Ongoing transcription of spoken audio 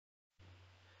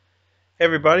Hey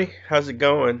everybody, how's it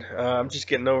going? I'm just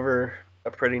getting over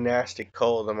a pretty nasty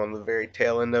cold. I'm on the very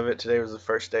tail end of it. Today was the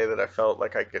first day that I felt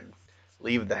like I could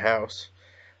leave the house.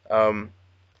 Um,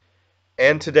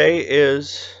 and today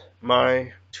is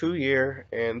my 2 year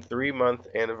and 3 month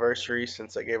anniversary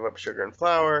since I gave up sugar and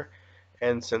flour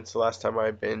and since the last time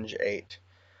I binge ate.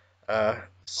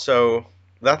 So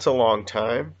that's a long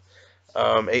time.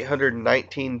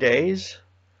 819 days.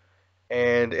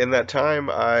 And in that time,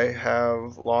 I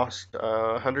have lost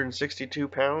 162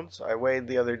 pounds. I weighed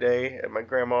the other day at my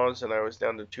grandma's and I was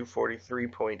down to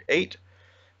 243.8,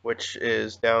 which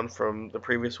is down from the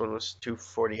previous one was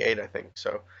 248, I think.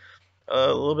 So a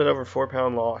little bit over 4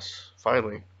 pound loss,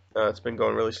 finally. It's been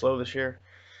going really slow this year.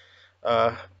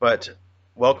 But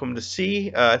welcome to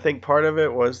C. I think part of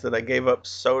it was that I gave up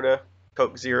soda,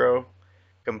 Coke Zero,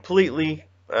 completely.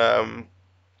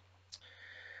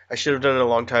 I should have done it a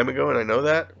long time ago, and I know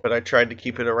that, but I tried to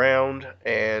keep it around,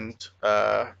 and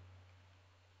I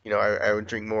would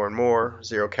drink more and more,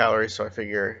 0 calories. So I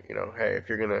figure, hey, if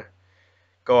you're gonna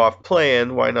go off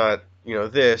plan, why not,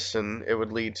 this? And it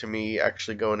would lead to me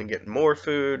actually going and getting more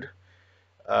food,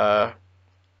 uh,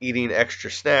 eating extra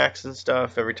snacks and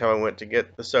stuff. Every time I went to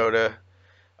get the soda,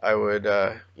 I would,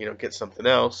 get something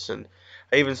else, and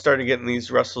I even started getting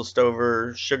these Russell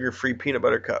Stover sugar-free peanut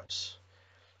butter cups,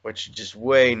 which just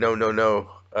way no no no.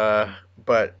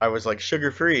 But I was like sugar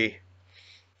free,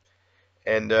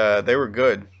 and they were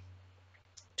good,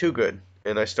 too good.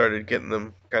 And I started getting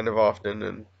them kind of often,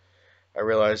 and I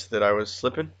realized that I was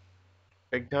slipping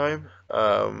big time.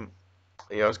 I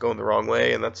was going the wrong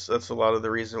way, and that's a lot of the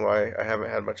reason why I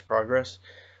haven't had much progress,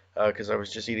 because I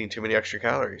was just eating too many extra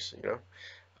calories.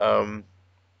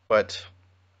 But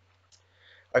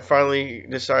I finally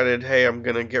decided, hey, I'm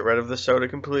gonna get rid of the soda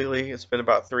completely. It's been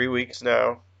about 3 weeks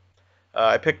now.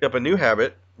 I picked up a new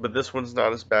habit, but this one's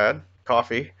not as bad.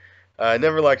 Coffee. I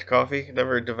never liked coffee.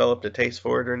 Never developed a taste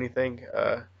for it or anything.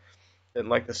 Didn't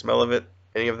like the smell of it,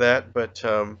 any of that. But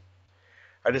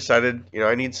I decided,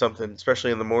 I need something,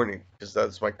 especially in the morning, because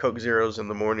that's my Coke Zeros in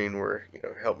the morning were,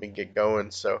 help me get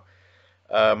going. So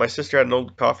my sister had an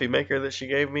old coffee maker that she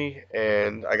gave me,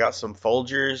 and I got some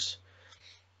Folgers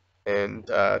and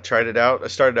tried it out. I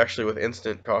started actually with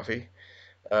instant coffee.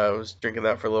 I was drinking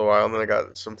that for a little while, and then I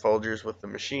got some Folgers with the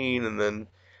machine, and then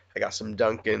I got some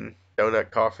Dunkin'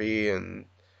 donut coffee and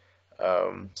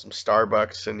some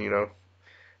Starbucks, and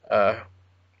uh,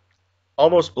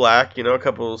 almost black. A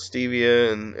couple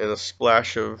stevia and a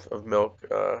splash of milk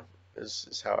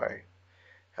is how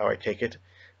I take it.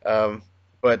 Um,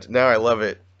 but now I love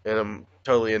it, and I'm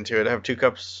totally into it. I have 2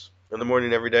 cups in the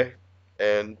morning every day,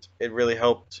 and it really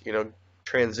helped,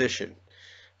 transition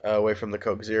away from the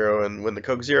Coke Zero. And when the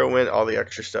Coke Zero went, all the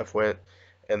extra stuff went,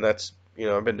 and that's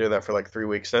I've been doing that for like 3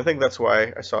 weeks, and I think that's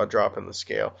why I saw a drop in the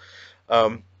scale.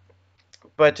 Um,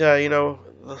 but the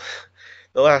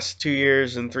last 2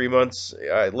 years and 3 months,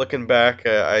 looking back,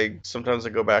 I sometimes I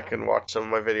go back and watch some of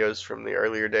my videos from the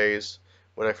earlier days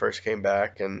when I first came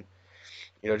back, and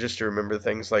just to remember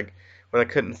things like when I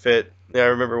couldn't fit. I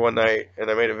remember one night, and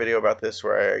I made a video about this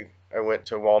where I went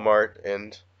to Walmart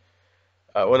and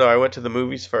well, no, I went to the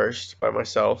movies first by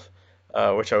myself,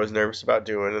 which I was nervous about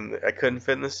doing, and I couldn't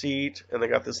fit in the seat, and they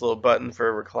got this little button for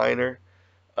a recliner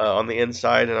on the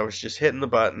inside, and I was just hitting the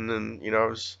button, and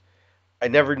I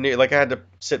never knew, like I had to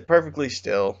sit perfectly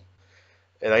still,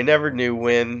 and I never knew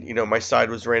when, my side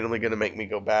was randomly going to make me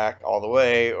go back all the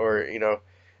way, or,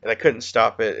 and I couldn't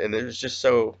stop it, and it was just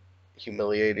so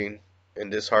humiliating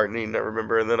and disheartening, I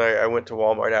remember, and then I went to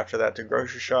Walmart after that to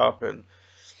grocery shop, and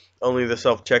only the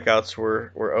self checkouts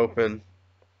were open,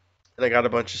 and I got a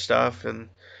bunch of stuff, and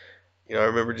I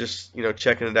remember just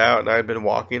checking it out, and I had been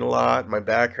walking a lot, my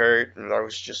back hurt, and I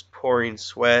was just pouring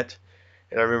sweat,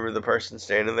 and I remember the person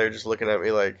standing there just looking at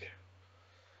me like,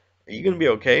 "Are you gonna be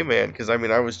okay, man?" Because I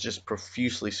mean, I was just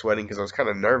profusely sweating because I was kind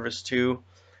of nervous too,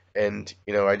 and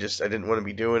I didn't want to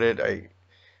be doing it.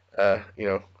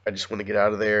 I just want to get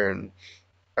out of there, and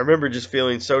I remember just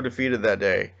feeling so defeated that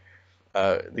day.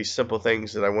 These simple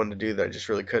things that I wanted to do that I just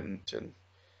really couldn't, and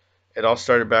it all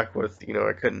started back with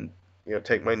I couldn't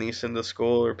take my niece into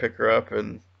school or pick her up,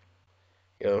 and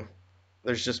you know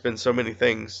there's just been so many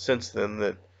things since then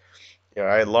that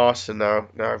I had lost, and now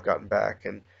I've gotten back,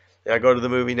 and I go to the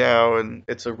movie now, and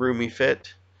it's a roomy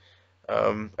fit. I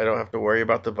don't have to worry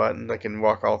about the button. I can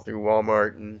walk all through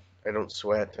Walmart, and I don't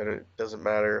sweat, and it doesn't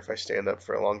matter if I stand up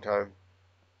for a long time.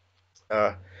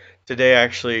 Uh, Today I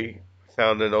actually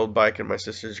found an old bike in my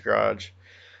sister's garage,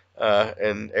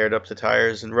 and aired up the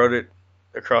tires and rode it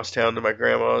across town to my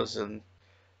grandma's, and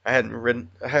I hadn't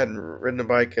ridden a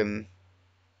bike in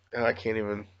I can't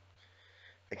even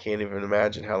I can't even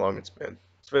imagine how long it's been.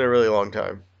 It's been a really long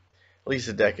time, at least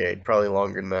a decade, probably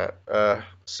longer than that.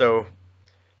 So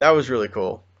that was really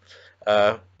cool.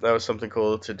 That was something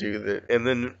cool to do. That, and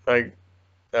then I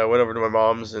went over to my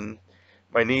mom's, and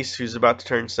my niece, who's about to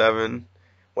turn 7,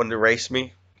 wanted to race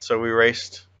me. So we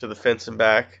raced to the fence and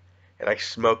back, and I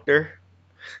smoked her.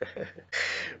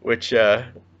 Which you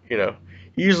know,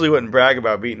 you usually wouldn't brag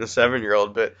about beating a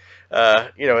 7-year-old, but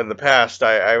in the past,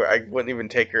 I wouldn't even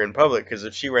take her in public because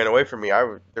if she ran away from me,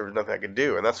 there was nothing I could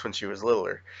do, and that's when she was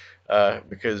littler,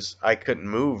 because I couldn't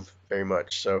move very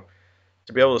much. So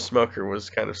to be able to smoke her was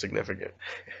kind of significant.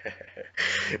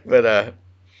 But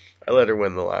I let her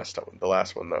win the last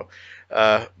one though.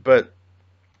 But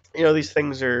these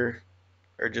things are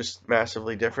just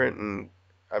massively different, and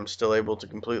I'm still able to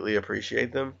completely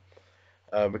appreciate them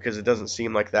because it doesn't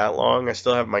seem like that long. I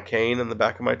still have my cane in the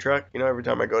back of my truck. Every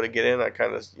time I go to get in, I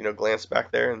kind of glance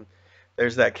back there, and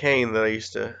there's that cane that I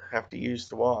used to have to use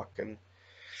to walk, and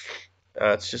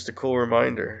it's just a cool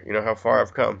reminder, how far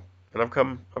I've come, and I've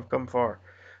come far,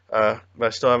 but I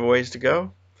still have a ways to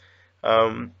go.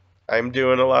 Um, I'm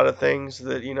doing a lot of things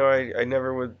that I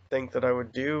never would think that I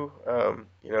would do.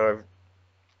 I've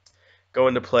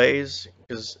going to plays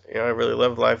because I really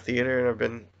love live theater, and I've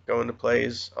been going to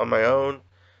plays on my own,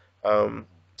 um,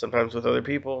 sometimes with other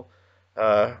people.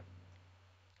 Uh,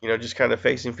 just kind of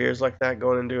facing fears like that,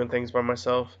 going and doing things by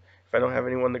myself if I don't have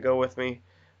anyone to go with me.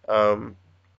 Um,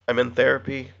 I'm in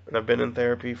therapy, and I've been in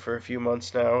therapy for a few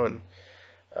months now, and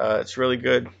it's really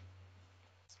good.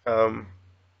 Um,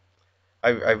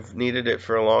 I've needed it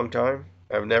for a long time.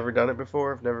 I've never done it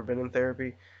before. I've never been in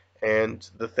therapy, and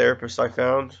the therapist I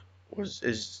found was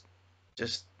is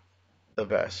just the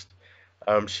best.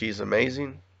 She's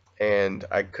amazing, and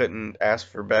I couldn't ask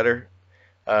for better.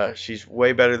 She's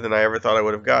way better than I ever thought I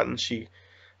would have gotten. She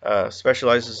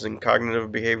specializes in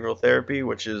cognitive behavioral therapy,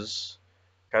 which is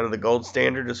kind of the gold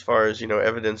standard as far as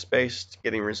evidence-based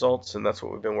getting results, and that's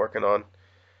what we've been working on.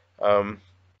 Um,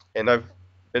 and I've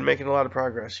been making a lot of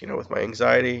progress, with my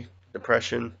anxiety,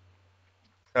 depression,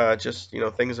 just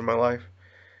things in my life,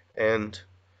 and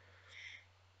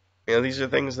these are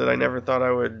things that I never thought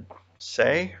I would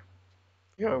say.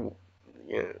 You know,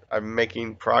 I'm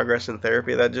making progress in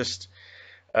therapy. That just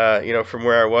from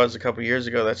where I was a couple years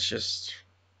ago, it's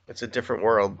a different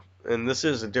world, and this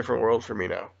is a different world for me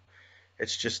now.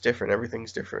 It's just different.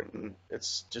 Everything's different, and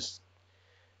it's just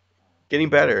getting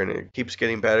better, and it keeps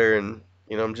getting better. And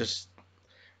I'm just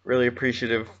really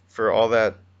appreciative for all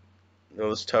that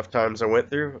those tough times I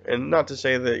went through. And not to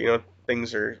say that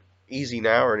things are easy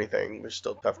now or anything. There's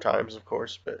still tough times, of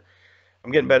course, but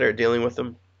I'm getting better at dealing with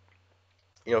them.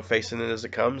 Facing it as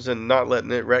it comes and not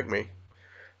letting it wreck me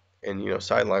and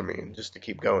sideline me and just to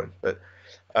keep going. But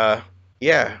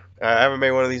yeah, I haven't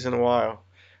made one of these in a while.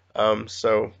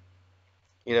 So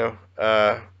you know,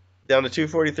 down to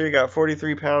 243, got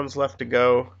 43 pounds left to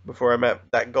go before I met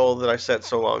that goal that I set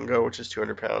so long ago, which is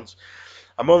 200 pounds.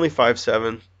 I'm only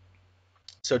 5'7",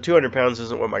 so 200 pounds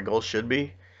isn't what my goal should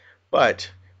be, but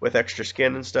with extra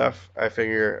skin and stuff, I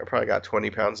figure I probably got 20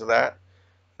 pounds of that.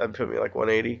 That'd put me like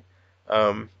 180.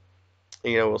 Um,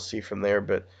 we'll see from there,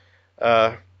 but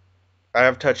uh, I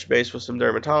have touched base with some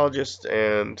dermatologists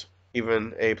and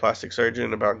even a plastic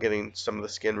surgeon about getting some of the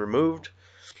skin removed.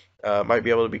 Might be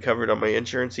able to be covered on my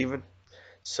insurance even.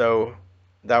 So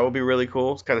that will be really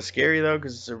cool. It's kind of scary though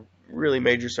because it's a really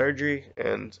major surgery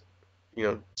and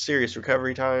serious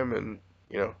recovery time and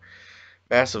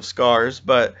massive scars.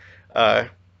 But uh,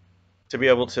 to be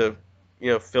able to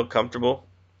feel comfortable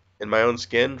in my own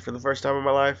skin for the first time in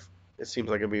my life, it seems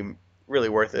like it'd be really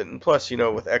worth it. And plus,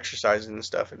 with exercising and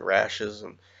stuff and rashes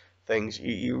and things,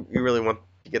 you really want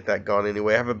to get that gone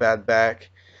anyway. I have a bad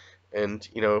back, and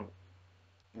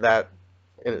that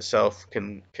in itself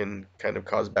can kind of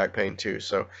cause back pain too.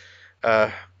 So uh,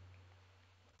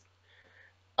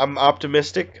 I'm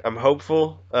optimistic. I'm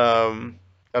hopeful. I'm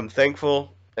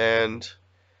thankful, and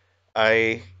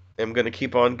I am going to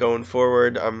keep on going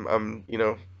forward.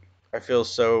 I feel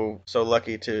so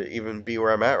lucky to even be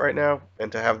where I'm at right now,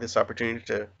 and to have this opportunity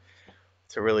to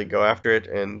really go after it,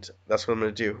 and that's what I'm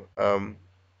going to do.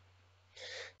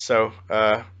 So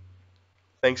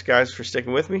thanks guys for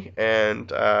sticking with me,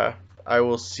 and I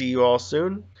will see you all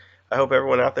soon. I hope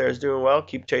everyone out there is doing well.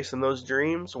 Keep chasing those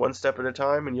dreams one step at a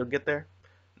time, and you'll get there.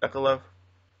 Knuckle love.